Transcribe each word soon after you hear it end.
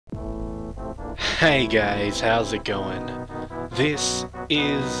Hey guys, how's it going? This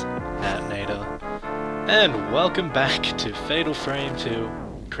is Natnator, and welcome back to Fatal Frame 2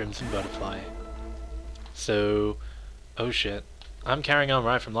 Crimson Butterfly. So, oh shit, I'm carrying on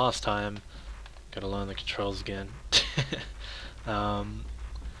right from last time. Gotta learn the controls again.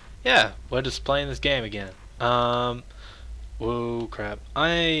 Yeah, we're just playing this game again. Whoa, crap.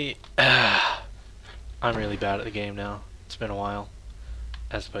 I'm really bad at the game now. It's been a while,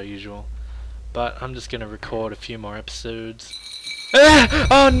 as per usual. But I'm just gonna record a few more episodes.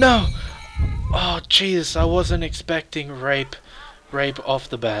 Oh no! Oh Jesus, I wasn't expecting rape off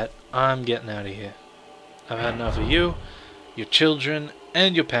the bat. I'm getting out of here. I've had enough of you, your children,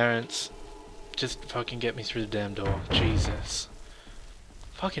 and your parents. Just fucking get me through the damn door. Jesus.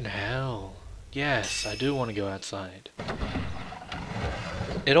 Fucking hell. Yes, I do want to go outside.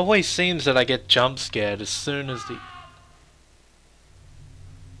 It always seems that I get jump scared as soon as the...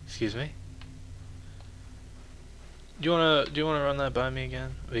 Excuse me? Do you wanna run that by me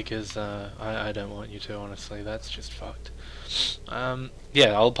again? Because I don't want you to, honestly. That's just fucked.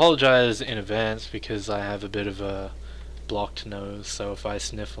 Yeah, I'll apologize in advance because I have a bit of a blocked nose, so if I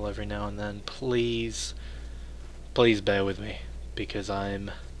sniffle every now and then, please bear with me, because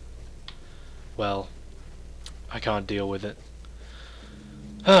well, I can't deal with it.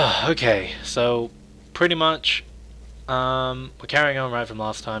 Okay, so pretty much we're carrying on right from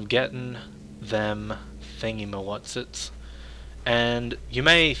last time, getting them thingy-ma-whatsits, and you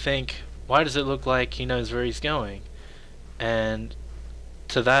may think, why does it look like he knows where he's going? And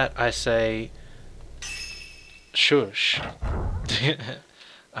to that I say, shush.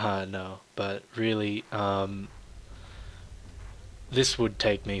 No, but really, this would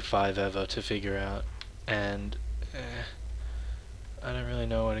take me forever to figure out, and I don't really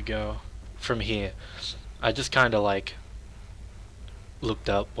know where to go from here. I just kinda like looked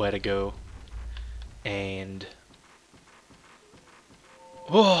up where to go, and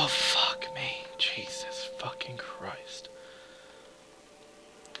oh fuck me, Jesus fucking Christ.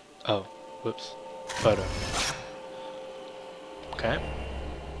 Oh, whoops. Photo. Okay.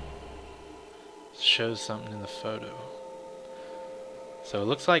 Shows something in the photo. So it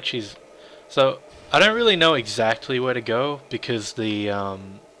looks like she's... So, I don't really know exactly where to go, because the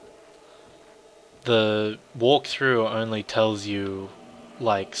walkthrough only tells you,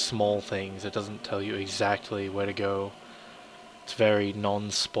 like, small things. It doesn't tell you exactly where to go. It's very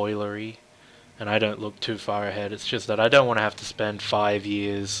non-spoilery, and I don't look too far ahead. It's just that I don't want to have to spend 5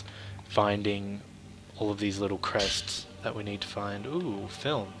 years finding all of these little crests that we need to find. Ooh,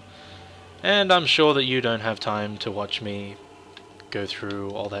 film. And I'm sure that you don't have time to watch me go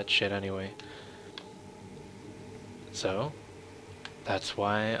through all that shit anyway. So, that's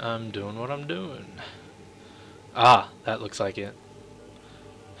why I'm doing what I'm doing. Ah, that looks like it.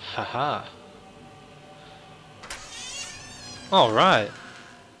 Haha. Alright.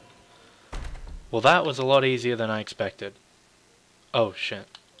 Well, that was a lot easier than I expected. Oh, shit.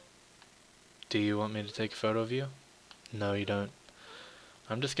 Do you want me to take a photo of you? No, you don't.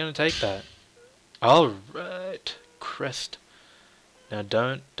 I'm just gonna take that. Alright. Crest. Now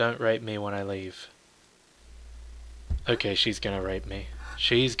don't rape me when I leave. Okay, she's gonna rape me.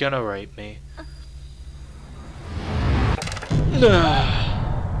 She's gonna rape me.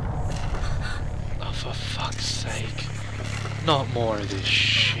 Oh, for fuck's sake. Not more of this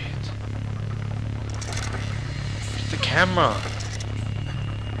shit. Get the camera.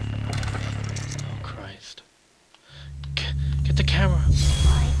 Oh, Christ. Get the camera.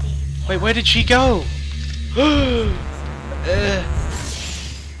 Wait, where did she go?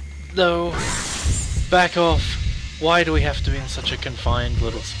 No. Back off. Why do we have to be in such a confined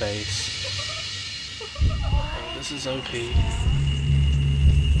little space? Oh, this is OP.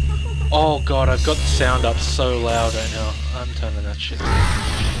 Oh god, I've got the sound up so loud right now. I'm turning that shit down.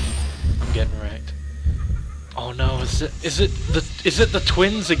 I'm getting wrecked. Oh no, is it the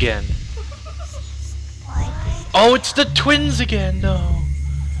twins again? Oh, it's the twins again! No.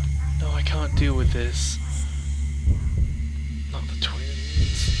 No, I can't deal with this. Not the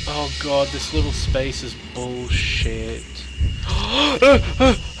twins. Oh god, this little space is bullshit.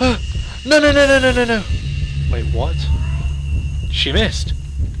 No. Wait, what? She missed.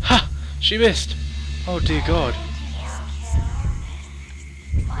 Ha! She missed. Oh dear god.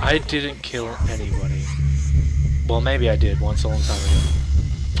 I didn't kill anybody. Well, maybe I did once a long time ago.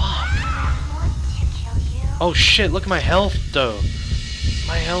 Fuck. Oh shit, look at my health though.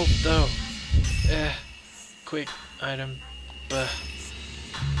 My health though. Quick item.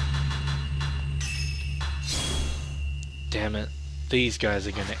 Damn it. These guys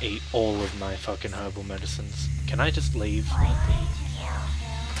are gonna eat all of my fucking herbal medicines. Can I just leave?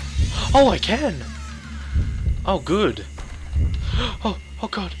 Oh, I can! Oh, good. Oh, oh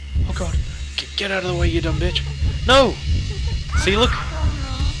god, oh god. Get out of the way, you dumb bitch. No! See, look.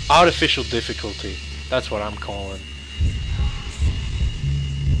 Artificial difficulty. That's what I'm calling.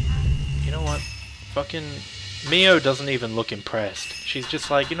 You know what? Fucking Mio doesn't even look impressed. She's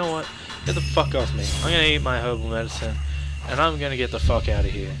just like, you know what? Get the fuck off me. I'm gonna eat my herbal medicine, and I'm gonna get the fuck out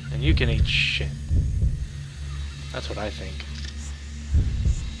of here. And you can eat shit. That's what I think.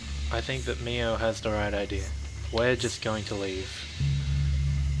 I think that Mio has the right idea. We're just going to leave.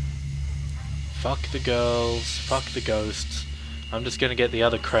 Fuck the girls, fuck the ghosts. I'm just gonna get the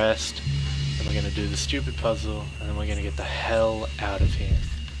other crest, and we're gonna do the stupid puzzle, and then we're gonna get the hell out of here.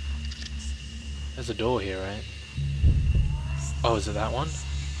 There's a door here, right? Oh, is it that one?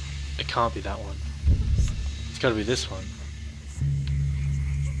 It can't be that one. It's gotta be this one.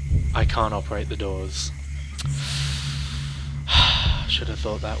 I can't operate the doors. Should have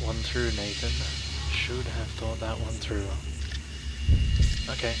thought that one through, Nathan. Should have thought that one through.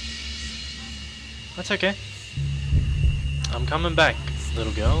 Okay. That's okay. I'm coming back,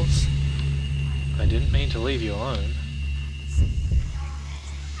 little girls. I didn't mean to leave you alone.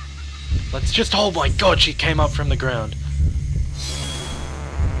 Let's just... Oh my god, she came up from the ground.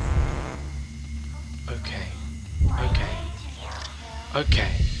 Okay. Okay.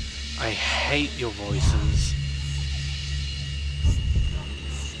 Okay. I hate your voices.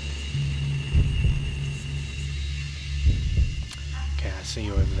 Okay, I see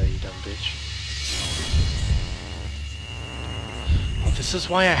you over there, you dumb bitch. Oh, this is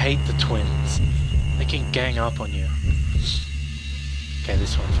why I hate the twins. They can gang up on you. Okay,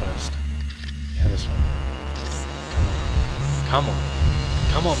 this one first. Yeah, this one. Come on.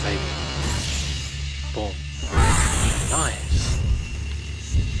 Come on, baby. Boom. Nice.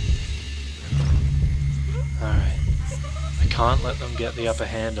 Alright. I can't let them get the upper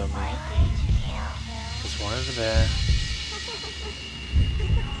hand on me. There's one over there.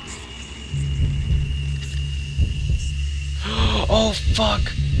 Oh, fuck!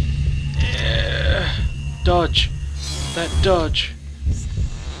 Yeah. Dodge. That dodge.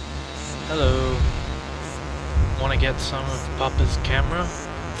 Hello. Want to get some of Papa's camera?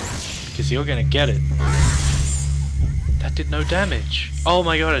 Because you're going to get it. That did no damage. Oh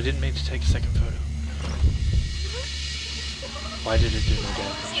my god, I didn't mean to take a second photo. Why did it do no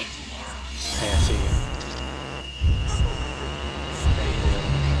damage? Hey, I see you. Hey,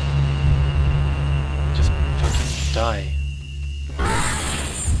 just fucking die.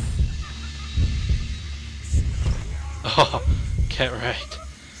 Oh, get right.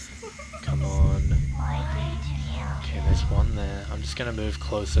 Come on. Okay, there's one there. I'm just gonna move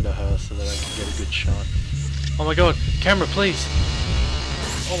closer to her so that I can get a good shot. Oh my god, camera, please!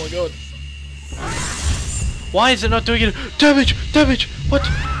 Oh my god. Why is it not doing it? Damage! Damage! What?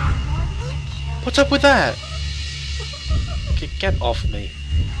 What's up with that? Get off me.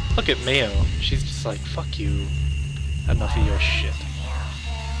 Look at Mio. She's just like, fuck you. Had enough of your shit.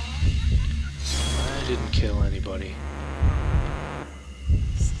 I didn't kill anybody.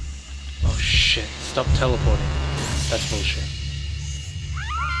 Oh shit, stop teleporting. That's bullshit.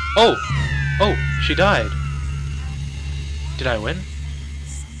 Oh! Oh, she died. Did I win?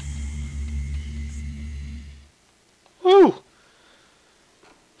 Woo!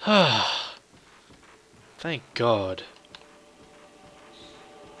 Thank God.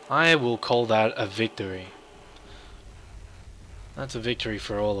 I will call that a victory. That's a victory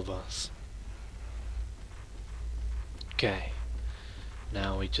for all of us. Okay.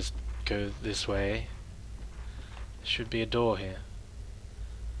 Now we just go this way. There should be a door here.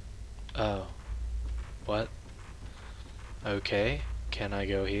 Oh. What? Okay. Can I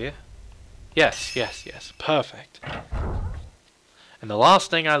go here? Yes, yes, yes. Perfect. And the last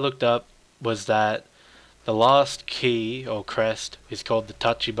thing I looked up was that the last key, or crest, is called the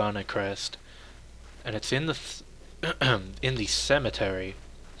Tachibana crest. And it's in the in the cemetery.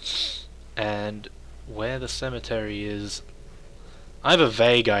 And where the cemetery is, I have a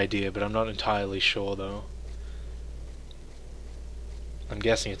vague idea, but I'm not entirely sure though. I'm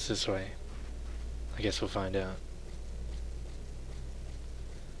guessing it's this way. I guess we'll find out.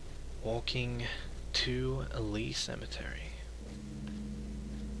 Walking to Lee Cemetery.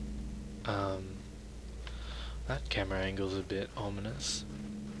 That camera angle's a bit ominous.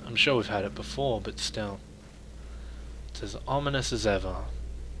 I'm sure we've had it before, but still. It's as ominous as ever.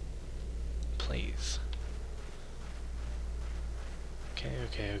 Please. Okay,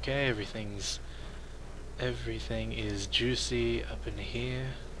 okay, okay, everything is juicy up in here.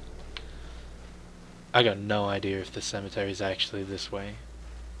 I got no idea if the cemetery is actually this way.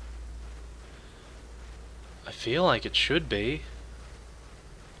 I feel like it should be.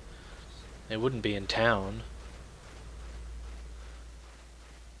 It wouldn't be in town.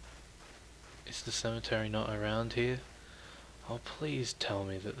 Is the cemetery not around here? Oh, please tell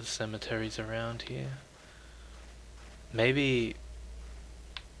me that the cemetery's around here. Maybe...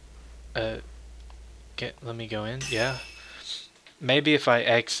 let me go in? Yeah. Maybe if I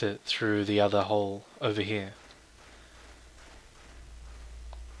exit through the other hole over here.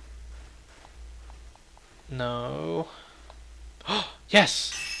 No.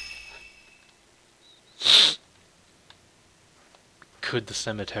 Yes! Could the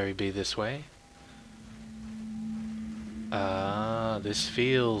cemetery be this way? Ah, this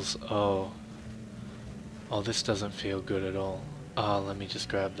feels... Oh, this doesn't feel good at all. Let me just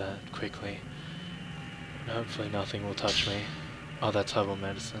grab that quickly. Hopefully nothing will touch me. Oh, that's herbal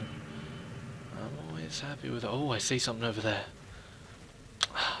medicine. I'm always happy with... Oh, I see something over there.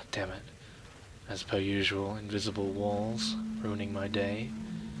 Ah, damn it. As per usual, invisible walls, ruining my day.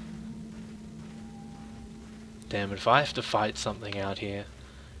 Damn it, if I have to fight something out here,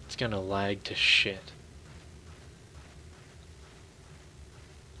 it's gonna lag to shit.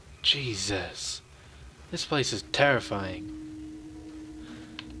 Jesus. This place is terrifying.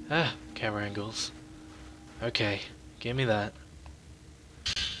 Ah, camera angles. Okay, give me that.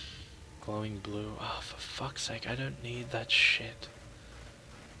 Glowing blue. Oh, for fuck's sake, I don't need that shit.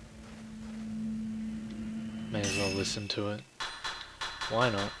 May as well listen to it. Why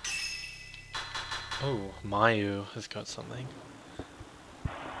not? Oh, Mayu has got something.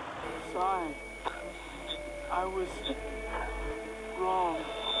 Sorry. I was wrong.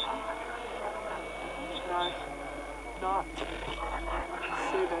 Can I not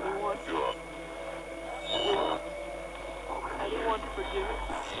save anyone? Will anyone forgive me?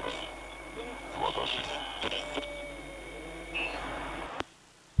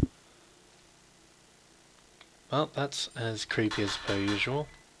 Well, that's as creepy as per usual.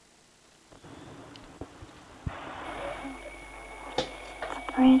 The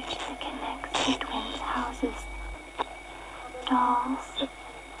bridge that connects the twins' houses. Dolls.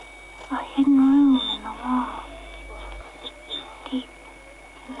 A hidden room in the wall. Deep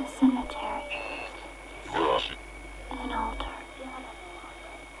in the cemetery. An altar.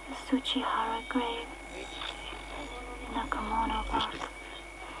 The Tsuchihara grave. In a kimono box.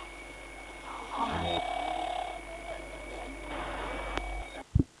 A woman.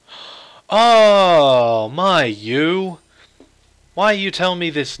 Oh, you! Why are you telling me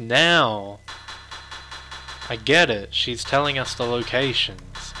this now? I get it, she's telling us the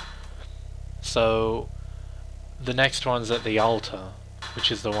locations. So, the next one's at the altar,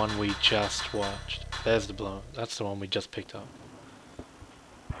 which is the one we just watched. There's the blow. That's the one we just picked up.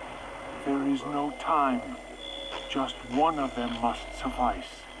 There is no time. Just one of them must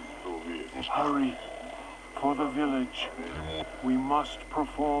suffice. Hurry. For the village, we must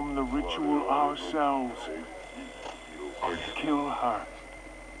perform the ritual ourselves. Kill her.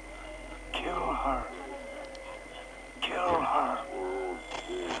 Kill her. Kill her.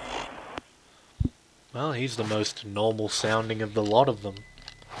 Well, he's the most normal sounding of the lot of them.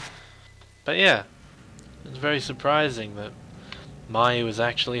 But yeah, it's very surprising that Mayu was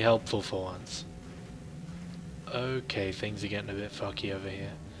actually helpful for once. Okay, things are getting a bit fucky over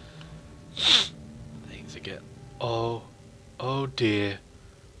here. Things are getting... Oh dear.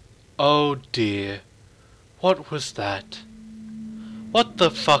 Oh dear. What was that? What the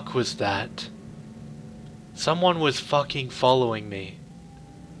fuck was that? Someone was fucking following me.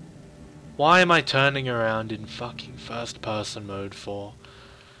 Why am I turning around in fucking first person mode for?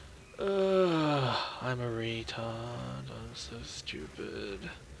 I'm a retard. I'm so stupid.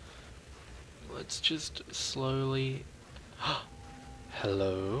 Let's just slowly...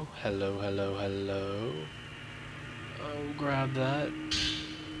 Hello, hello, hello, hello. Oh, grab that.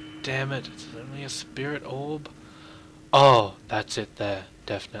 Damn it, it's only a spirit orb. Oh, that's it there,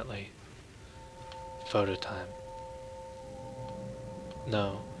 definitely. Photo time.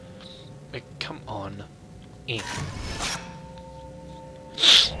 No. Come on.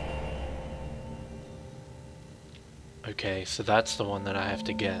 Okay, so that's the one that I have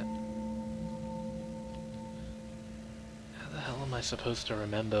to get. How the hell am I supposed to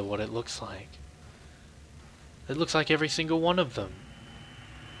remember what it looks like? It looks like every single one of them.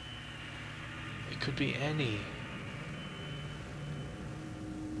 It could be any.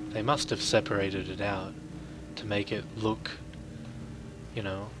 They must have separated it out to make it look, you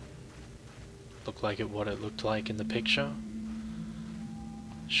know, look like what it looked like in the picture.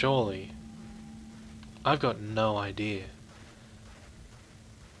 Surely. I've got no idea.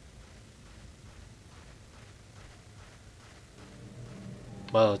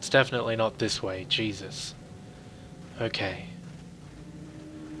 Well, it's definitely not this way, Jesus. Okay.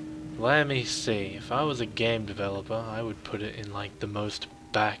 Let me see. If I was a game developer, I would put it in like the most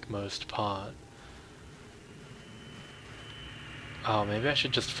backmost part. Oh, maybe I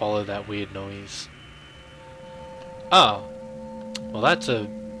should just follow that weird noise. Oh. Well, that's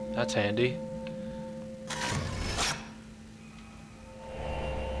handy.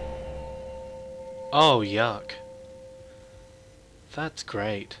 Oh, yuck. That's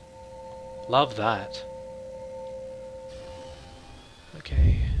great. Love that.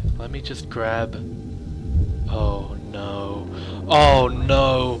 Okay, let me just grab... Oh no. Oh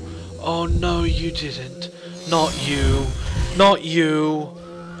no. Oh no, you didn't. Not you. Not you.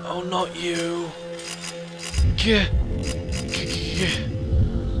 Oh, not you. Gah.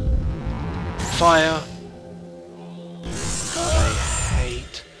 Fire.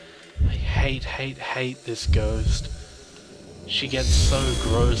 I hate this ghost. She gets so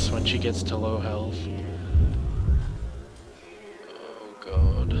gross when she gets to low health. Oh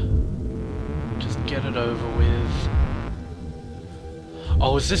god. Just get it over with.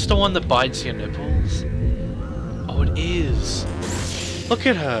 Oh, is this the one that bites your nipples? Oh, it is. Look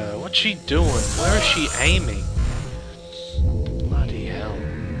at her. What's she doing? Where is she aiming? Bloody hell.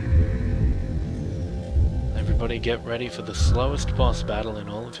 Everybody get ready for the slowest boss battle in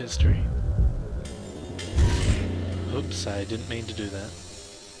all of history. Oops, I didn't mean to do that.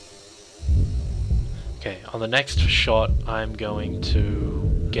 Okay, on the next shot, I'm going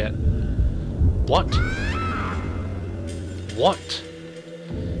to get... What? What?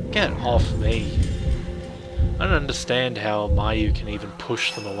 Get off me. I don't understand how Mayu can even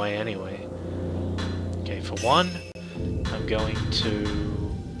push them away anyway. Okay, for one, I'm going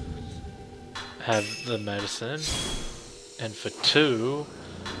to have the medicine. And for two,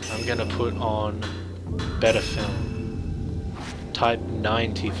 I'm going to put on better film. Type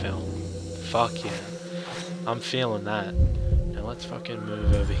 90 film. Fuck yeah. I'm feeling that. Now let's fucking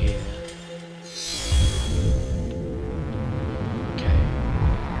move over here. Okay.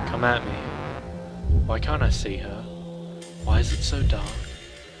 Come at me. Why can't I see her? Why is it so dark?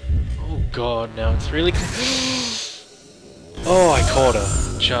 Oh god, now it's really... Oh, I caught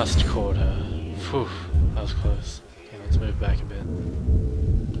her. Just caught her. Phew, that was close. Okay, let's move back a bit.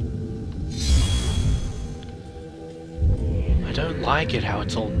 I don't like it how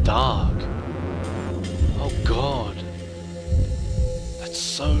it's all dark. Oh god. That's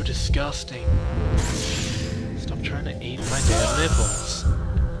so disgusting. Stop trying to eat my damn nipples.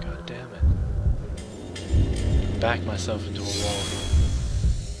 God damn it. Back myself into a wall here.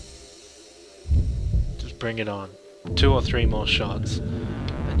 Just bring it on. 2 or 3 more shots,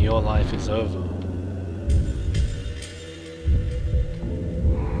 and your life is over.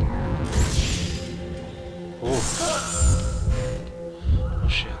 Ooh. Oh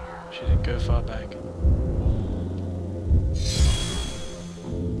shit. She didn't go far back.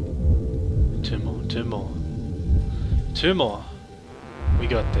 2 more, 2 more. 2 more. We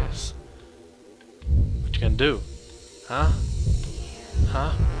got this. What you gonna do? Huh?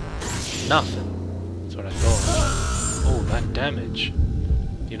 Huh? Nothing. That's what I thought. Oh, that damage.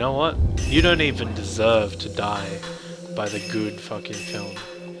 You know what? You don't even deserve to die by the good fucking film.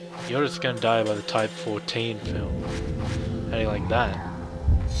 You're just gonna die by the Type 14 film. How do you like that?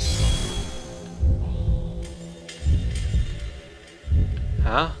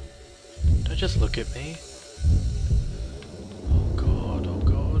 Huh? Don't just look at me. Oh god, oh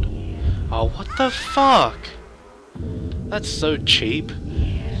god. Oh, what the fuck? That's so cheap.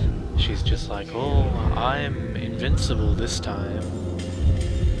 She's just like, oh, I'm invincible this time.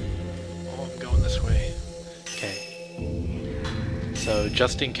 Oh, I'm going this way. Okay. So,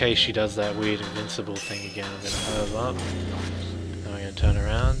 just in case she does that weird invincible thing again, I'm gonna hurl up. Then we're gonna turn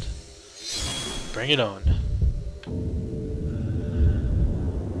around. Bring it on.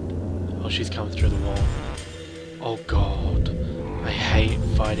 Oh, she's coming through the wall. Oh god. I hate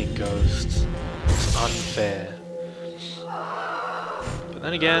fighting ghosts. It's unfair. But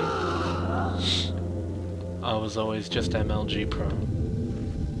then again, I was always just MLG Pro.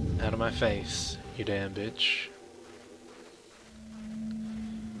 Out of my face, you damn bitch.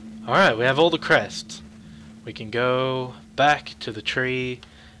 Alright, we have all the crests. We can go back to the tree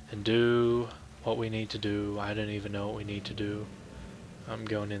and do what we need to do. I don't even know what we need to do. I'm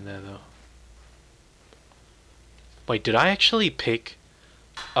going in there though. Wait, did I actually pick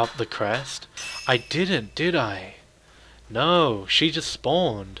up the crest? I didn't, did I? No, she just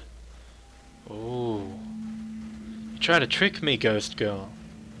spawned. Ooh. You tried to trick me, ghost girl.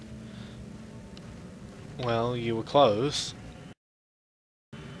 Well, you were close.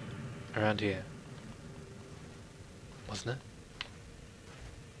 Around here. Wasn't it?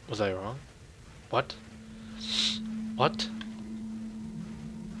 Was I wrong? What? What?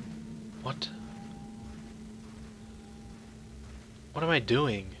 What? What am I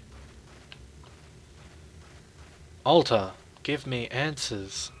doing? Altar, give me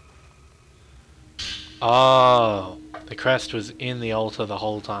answers. Oh, the crest was in the altar the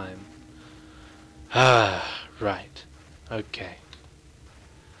whole time. Ah, right. Okay.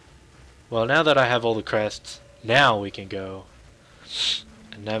 Well, now that I have all the crests, now we can go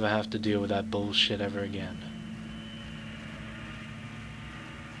and never have to deal with that bullshit ever again.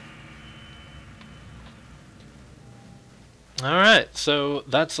 Alright, so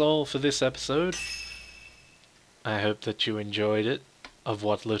that's all for this episode. I hope that you enjoyed it, of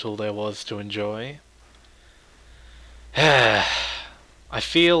what little there was to enjoy. I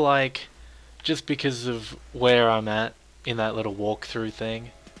feel like, just because of where I'm at in that little walkthrough thing,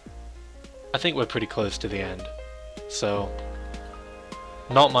 I think we're pretty close to the end. So,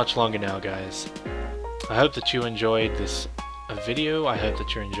 not much longer now, guys. I hope that you enjoyed this video. I hope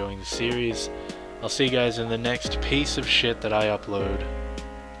that you're enjoying the series. I'll see you guys in the next piece of shit that I upload.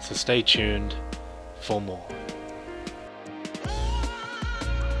 So stay tuned for more.